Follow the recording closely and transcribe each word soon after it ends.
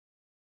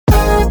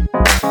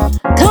Come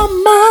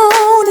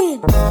on in,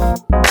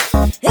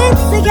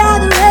 it's the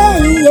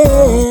gathering.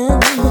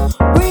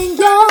 Bring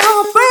your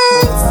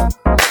friends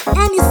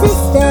and your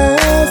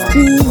sisters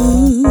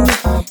too.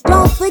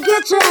 Don't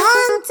forget your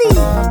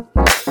auntie,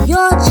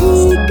 your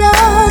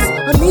chicas,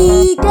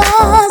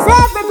 amigas.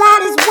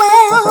 Everybody's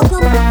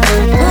welcome,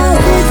 'cause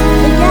it's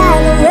the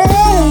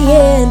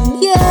gathering.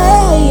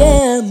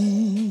 Yeah.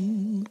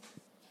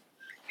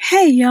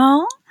 Hey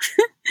y'all,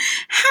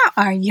 how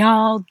are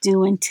y'all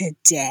doing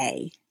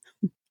today?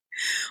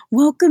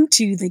 Welcome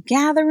to The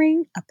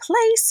Gathering, a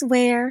place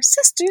where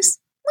sisters,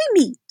 we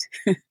meet.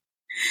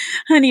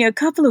 Honey, a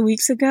couple of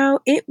weeks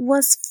ago, it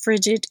was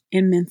frigid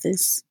in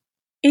Memphis.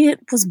 It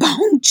was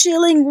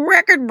bone-chilling,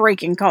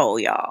 record-breaking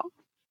cold, y'all.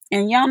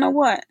 And y'all know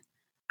what?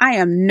 I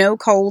am no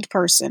cold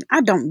person.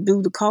 I don't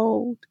do the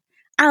cold.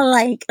 I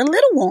like a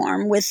little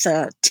warm with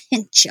a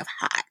tinge of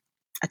hot.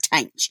 A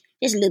tinge,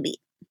 just a little bit.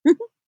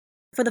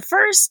 For the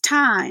first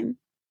time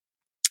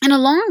in a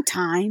long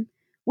time,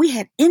 we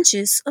had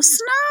inches of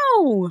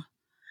snow.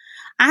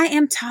 I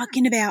am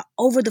talking about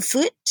over the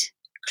foot,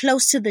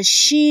 close to the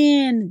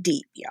shin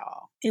deep,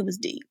 y'all. It was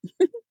deep.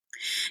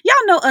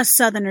 Y'all know us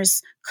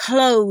Southerners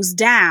close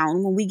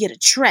down when we get a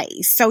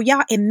tray. So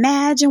y'all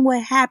imagine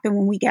what happened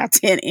when we got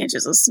 10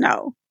 inches of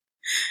snow.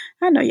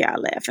 I know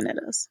y'all laughing at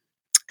us.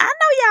 I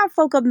know y'all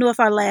folk up north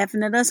are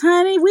laughing at us,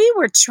 honey. We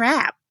were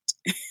trapped.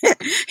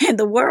 And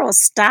the world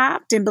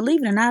stopped. And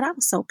believe it or not, I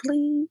was so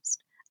pleased.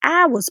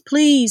 I was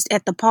pleased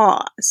at the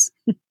pause.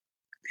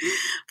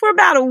 For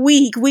about a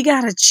week, we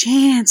got a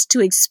chance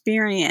to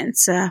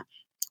experience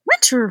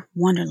winter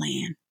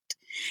wonderland.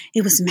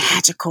 It was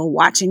magical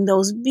watching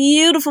those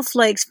beautiful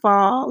flakes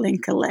fall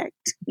and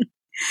collect.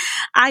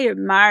 I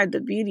admired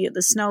the beauty of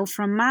the snow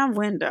from my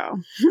window.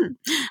 I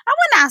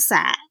went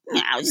outside,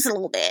 just a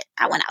little bit.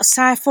 I went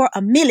outside for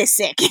a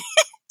millisecond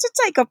to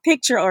take a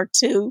picture or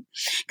two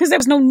because there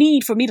was no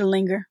need for me to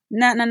linger.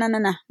 No,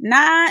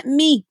 not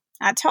me.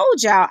 I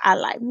told y'all I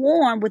like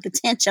warm with a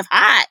tinge of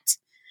hot.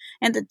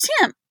 And the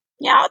temp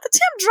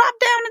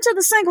dropped down into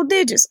the single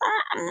digits.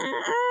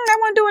 I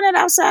wasn't doing that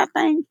outside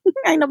thing.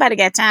 Ain't nobody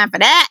got time for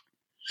that.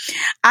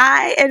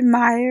 I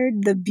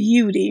admired the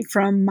beauty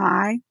from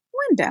my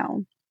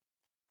window.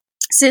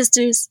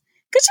 Sisters,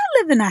 could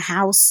you live in a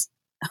house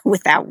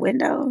without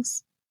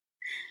windows?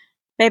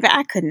 Baby,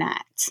 I could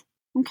not.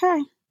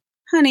 Okay.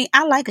 Honey,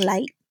 I like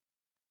light.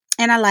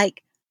 And I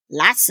like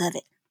lots of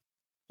it.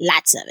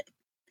 Lots of it.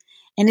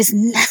 And there's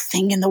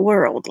nothing in the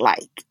world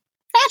like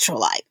natural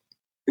light.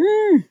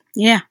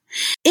 Yeah.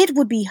 It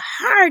would be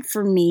hard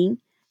for me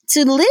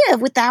to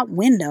live without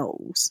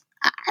windows.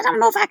 I don't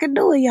know if I could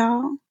do it,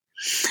 y'all.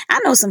 I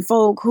know some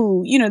folk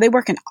who, they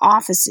work in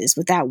offices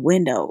without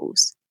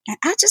windows. And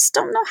I just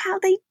don't know how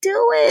they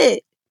do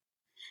it.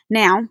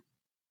 Now,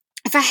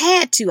 if I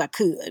had to, I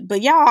could.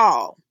 But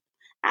y'all,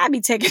 I'd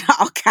be taking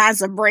all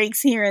kinds of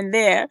breaks here and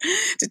there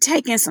to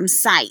take in some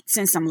sights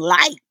and some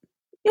light.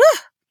 Ugh.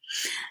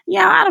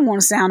 Yeah, I don't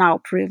want to sound all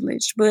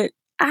privileged, but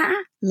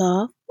I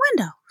love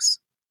windows.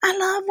 I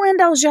love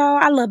windows, y'all.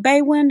 I love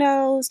bay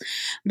windows,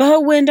 bow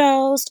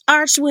windows,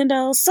 arch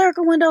windows,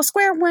 circle windows,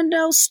 square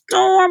windows,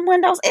 storm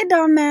windows. It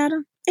don't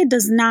matter. It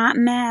does not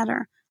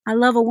matter. I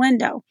love a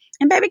window.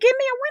 And baby, give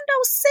me a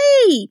window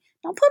seat.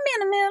 Don't put me in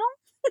the middle.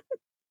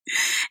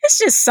 It's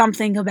just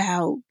something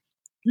about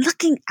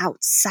looking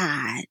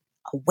outside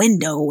a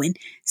window and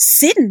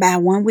sitting by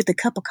one with a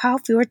cup of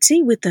coffee or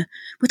tea with a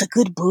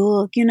good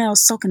book,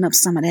 soaking up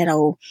some of that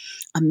old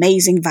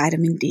amazing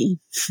vitamin D.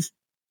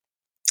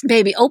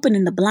 Baby,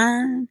 opening the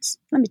blinds.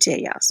 Let me tell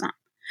y'all something.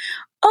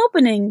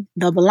 Opening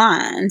the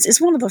blinds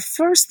is one of the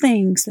first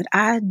things that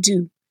I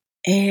do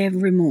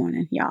every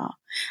morning, y'all.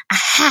 I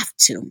have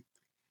to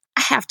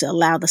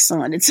allow the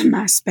sun into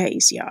my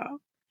space, y'all.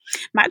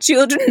 My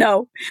children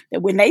know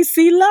that when they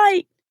see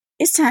light,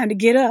 it's time to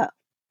get up.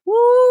 Woo,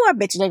 I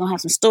bet you they're going to have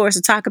some stories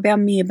to talk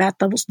about me about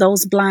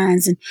those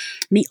blinds and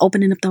me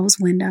opening up those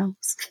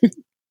windows. When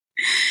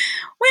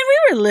we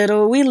were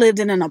little, we lived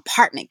in an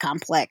apartment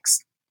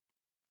complex.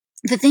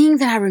 The thing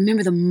that I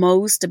remember the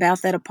most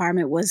about that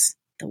apartment was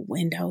the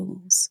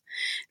windows.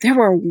 There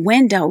were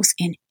windows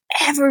in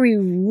every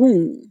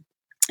room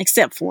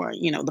except for,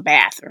 the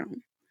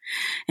bathroom.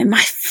 And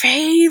my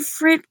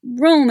favorite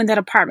room in that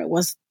apartment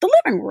was the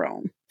living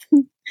room.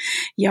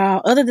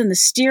 Y'all, other than the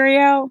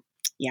stereo,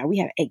 we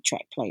had an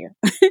 8-track player.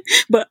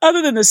 But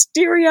other than the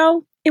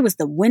stereo, it was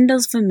the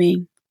windows for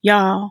me.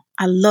 Y'all,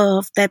 I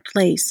love that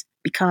place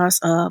because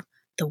of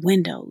the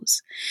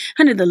windows.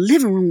 Honey, the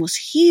living room was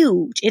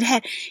huge. It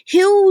had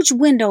huge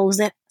windows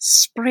that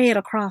spread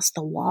across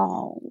the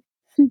wall.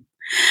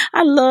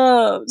 I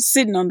loved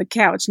sitting on the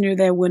couch near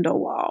that window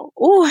wall.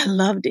 Oh, I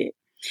loved it.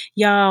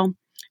 Y'all,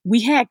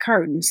 we had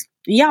curtains.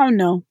 Y'all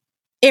know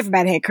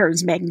everybody had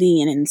curtains back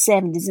then in the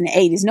 70s and the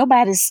 80s.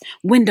 Nobody's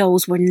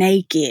windows were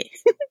naked.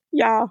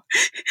 Y'all,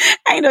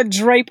 ain't a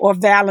drape or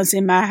valance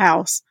in my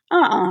house.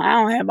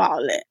 I don't have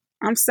all that.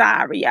 I'm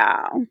sorry,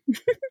 y'all.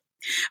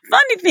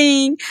 Funny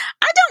thing,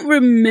 I don't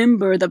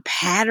remember the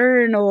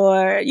pattern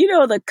or,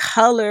 the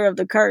color of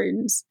the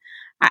curtains.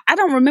 I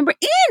don't remember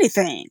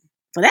anything.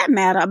 for that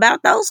matter,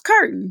 about those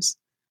curtains.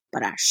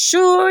 But I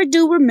sure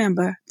do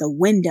remember the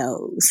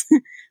windows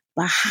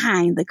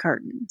behind the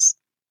curtains.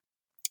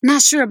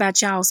 Not sure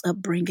about y'all's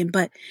upbringing,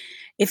 but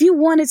if you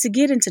wanted to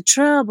get into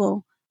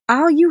trouble,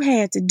 all you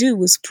had to do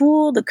was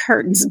pull the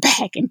curtains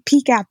back and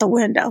peek out the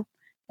window,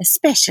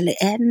 especially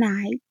at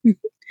night.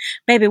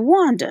 Baby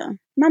Wanda,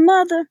 my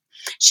mother,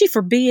 she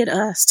forbid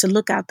us to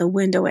look out the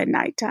window at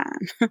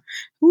nighttime.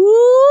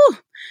 Ooh,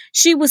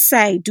 she would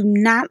say, do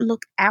not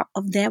look out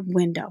of that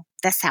window.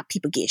 That's how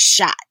people get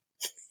shot.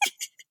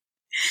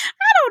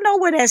 I don't know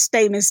where that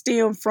statement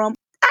stemmed from.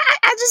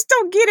 I just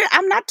don't get it.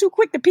 I'm not too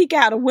quick to peek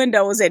out of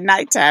windows at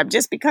nighttime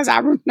just because I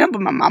remember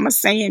my mama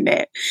saying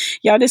that.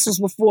 Y'all, this was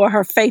before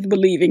her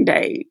faith-believing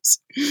days.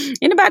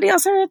 Anybody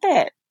else heard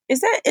that?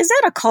 Is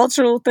that a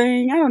cultural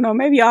thing? I don't know.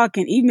 Maybe y'all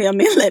can email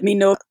me and let me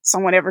know if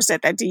someone ever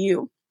said that to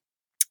you.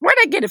 Where'd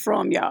they get it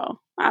from, y'all?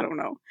 I don't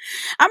know.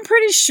 I'm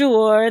pretty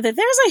sure that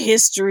there's a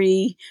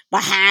history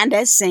behind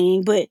that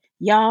saying, but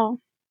y'all,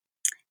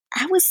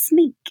 I would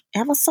sneak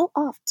ever so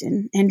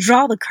often and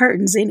draw the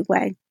curtains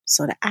anyway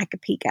so that I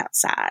could peek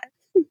outside.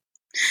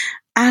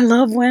 I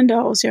love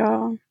windows,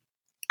 y'all.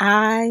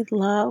 I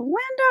love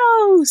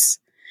windows.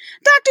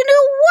 Dr.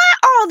 New, why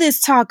all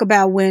this talk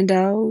about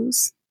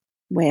windows?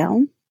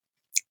 Well,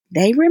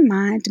 they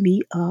remind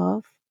me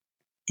of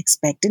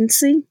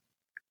expectancy,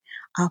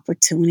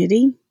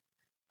 opportunity,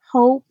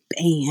 hope,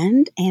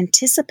 and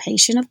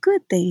anticipation of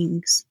good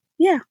things.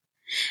 Yeah.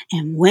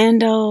 And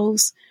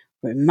windows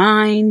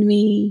remind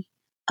me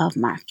of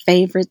my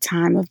favorite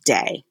time of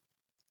day.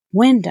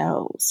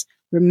 Windows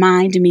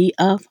remind me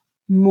of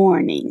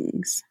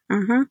mornings.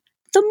 The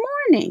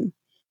morning.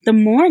 The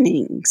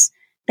mornings.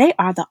 They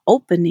are the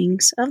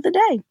openings of the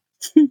day.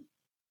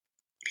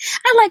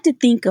 I like to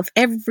think of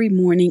every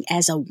morning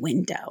as a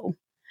window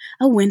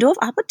of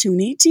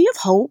opportunity, of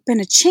hope, and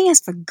a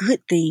chance for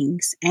good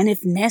things, and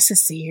if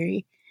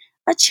necessary,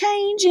 a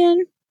change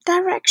in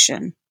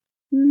direction.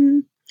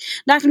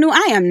 Dr. New,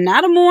 I am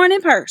not a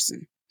morning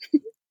person.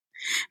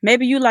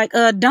 Maybe you like,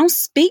 don't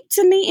speak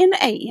to me in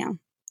the AM.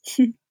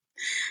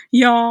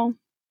 Y'all,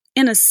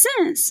 in a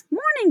sense,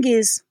 morning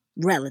is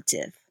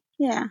relative.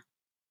 Yeah.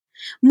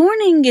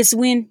 Morning is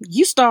when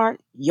you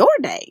start your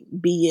day,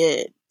 be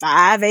it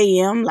 5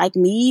 a.m. like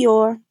me,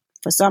 or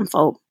for some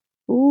folk,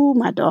 ooh,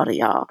 my daughter,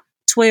 y'all,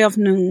 12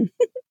 noon.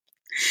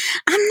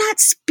 I'm not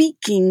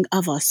speaking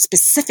of a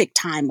specific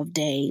time of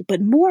day,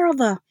 but more of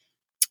a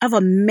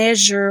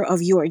measure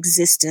of your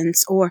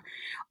existence, or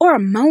a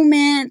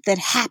moment that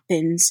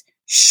happens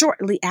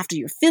shortly after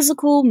your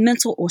physical,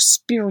 mental, or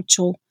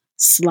spiritual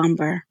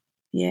slumber.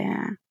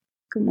 Yeah.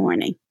 Good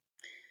morning.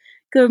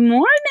 Good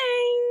morning.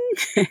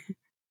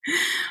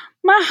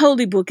 My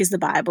holy book is the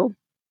Bible,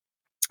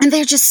 and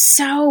there are just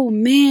so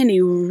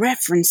many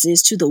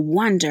references to the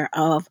wonder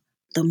of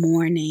the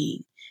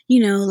morning.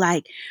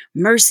 Like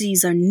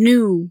mercies are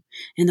new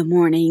in the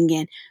morning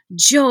and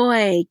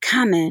joy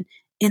coming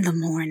in the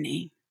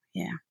morning.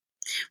 Yeah.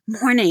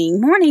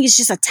 Morning is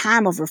just a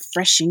time of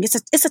refreshing. It's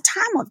a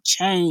time of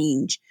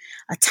change,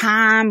 a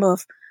time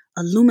of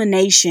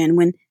illumination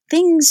when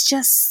things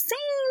just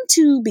seem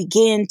to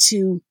begin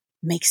to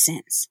make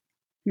sense.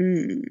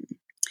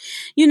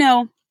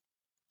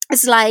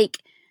 It's like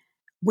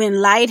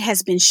when light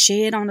has been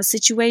shed on a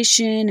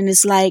situation and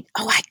it's like,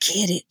 oh, I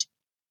get it.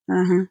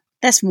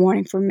 That's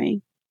morning for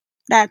me.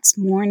 That's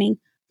morning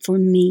for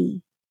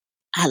me.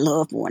 I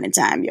love morning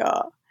time,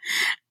 y'all.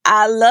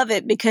 I love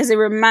it because it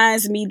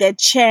reminds me that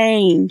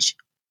change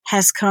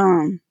has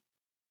come.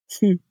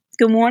 Good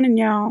morning,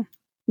 y'all.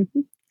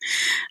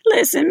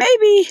 Listen,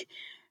 maybe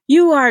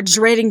you are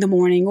dreading the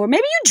morning, or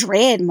maybe you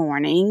dread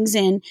mornings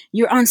and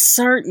you're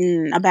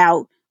uncertain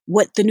about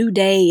what the new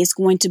day is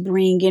going to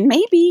bring. And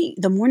maybe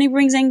the morning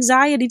brings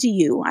anxiety to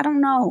you. I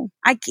don't know.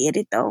 I get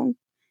it though.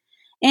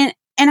 And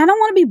I don't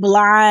want to be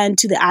blind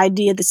to the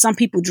idea that some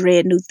people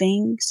dread new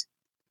things,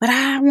 but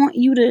I want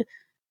you to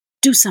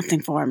do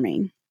something for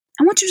me.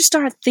 I want you to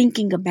start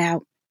thinking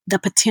about the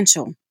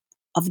potential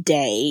of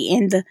day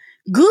and the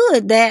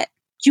good that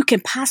you can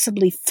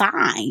possibly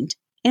find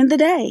in the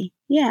day.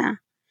 Yeah.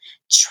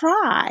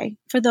 Try,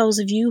 for those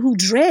of you who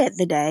dread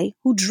the day,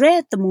 who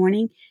dread the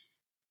morning,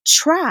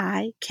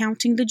 try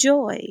counting the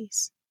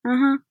joys.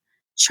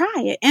 Try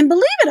it. And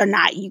believe it or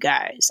not, you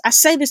guys, I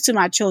say this to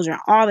my children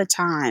all the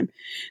time.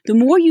 The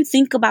more you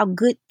think about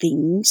good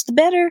things, the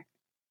better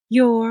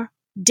your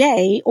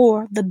day,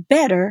 or the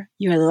better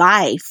your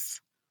life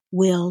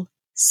will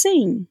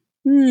seem.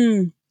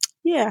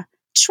 Yeah.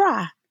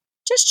 Try.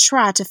 Just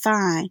try to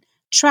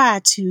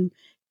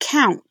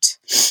count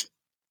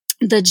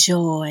the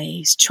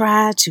joys.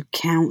 Try to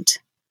count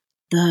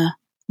the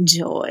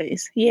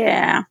joys.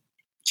 Yeah.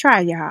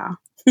 Try, y'all.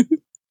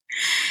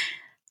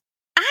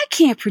 I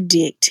can't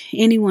predict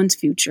anyone's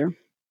future,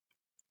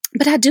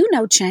 but I do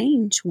know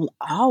change will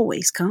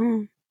always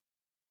come.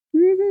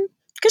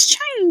 Because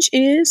change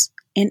is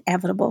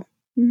inevitable.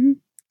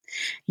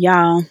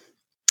 Y'all,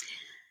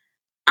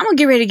 I'm going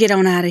to get ready to get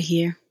on out of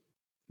here.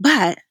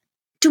 But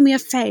do me a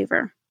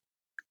favor.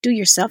 Do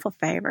yourself a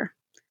favor.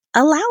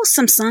 Allow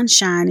some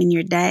sunshine in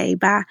your day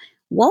by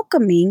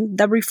welcoming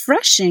the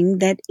refreshing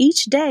that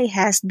each day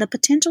has the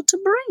potential to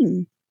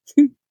bring.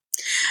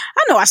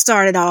 I know I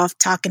started off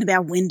talking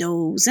about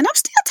windows, and I'm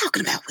still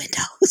talking about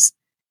windows,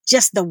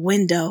 just the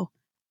window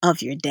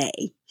of your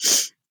day.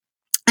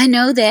 I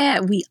know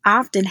that we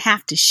often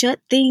have to shut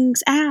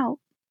things out.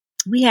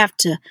 We have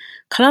to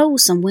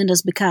close some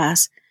windows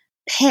because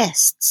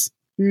pests,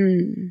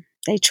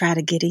 they try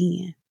to get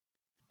in.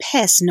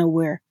 Pests know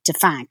where to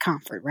find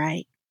comfort,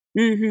 right?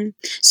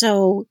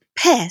 So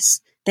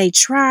pests, they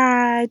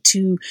try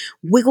to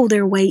wiggle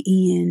their way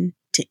in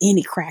to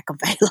any crack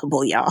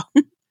available, y'all.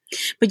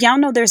 But y'all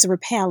know there's a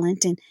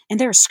repellent and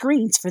there are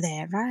screens for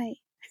that, right?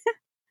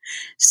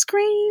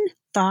 Screen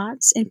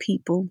thoughts and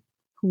people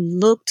who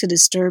look to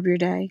disturb your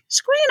day.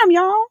 Screen them,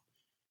 y'all.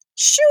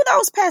 Shoo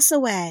those pests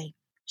away.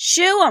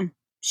 Shoo them.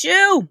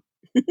 Shoo.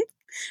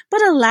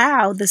 But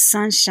allow the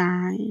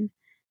sunshine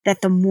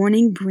that the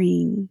morning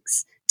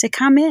brings to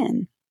come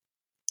in.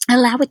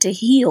 Allow it to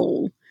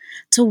heal,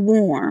 to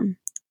warm,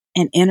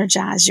 and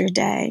energize your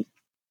day.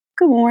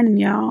 Good morning,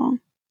 y'all.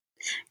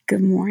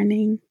 Good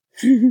morning.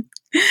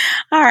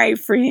 All right,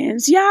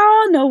 friends,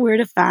 y'all know where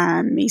to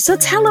find me. So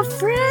tell a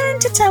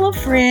friend to tell a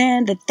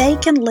friend that they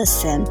can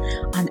listen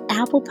on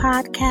Apple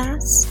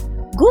Podcasts,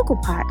 Google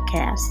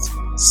Podcasts,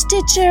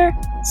 Stitcher,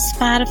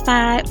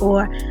 Spotify,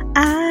 or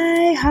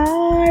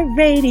iHeartRadio.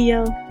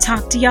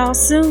 Talk to y'all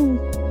soon.